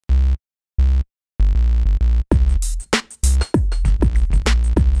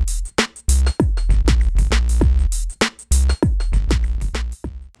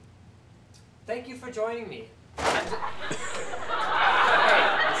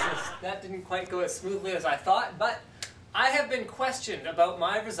that didn't quite go as smoothly as I thought, but I have been questioned about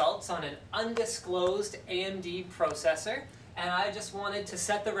my results on an undisclosed AMD processor, and I just wanted to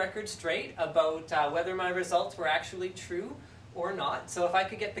set the record straight about whether my results were actually true or not. So if I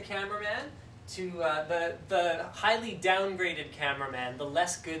could get the cameraman to, the highly downgraded cameraman, the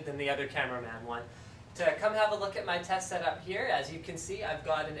less good than the other cameraman one, to come have a look at my test setup here. As you can see, I've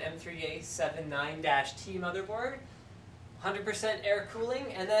got an M3A79-T motherboard, 100% air cooling,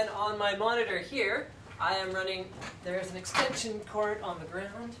 and then on my monitor here, I am running, there's an extension cord on the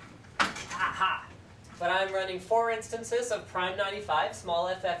ground, aha! But I'm running 4 instances of Prime 95 small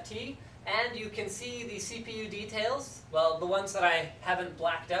FFT, and you can see the CPU details, well, the ones that I haven't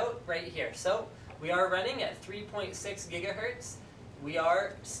blacked out right here. So we are running at 3.6 gigahertz, we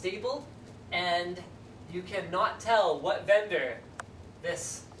are stable, and you cannot tell what vendor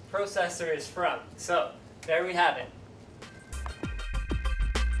this processor is from. So there we have it.